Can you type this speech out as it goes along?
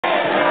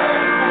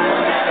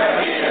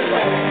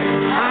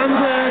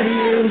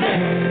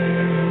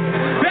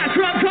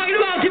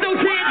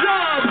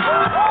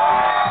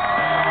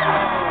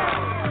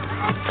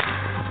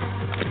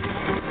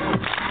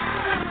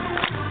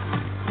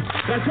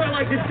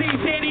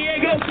San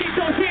Diego, keep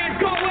those hands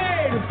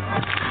going.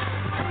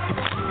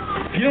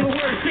 Feel the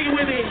word, sing it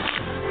with me.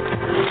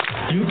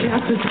 You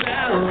cast a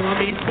spell on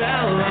me,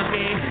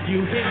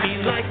 You hit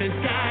me like the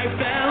sky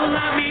fell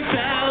on me,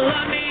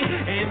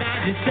 And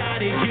I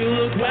decided you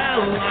look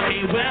well on me,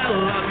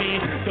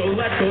 So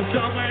let's go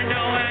somewhere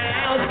no one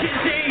else can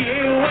see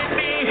you and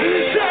me.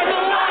 Turn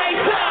the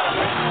lights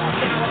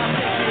up.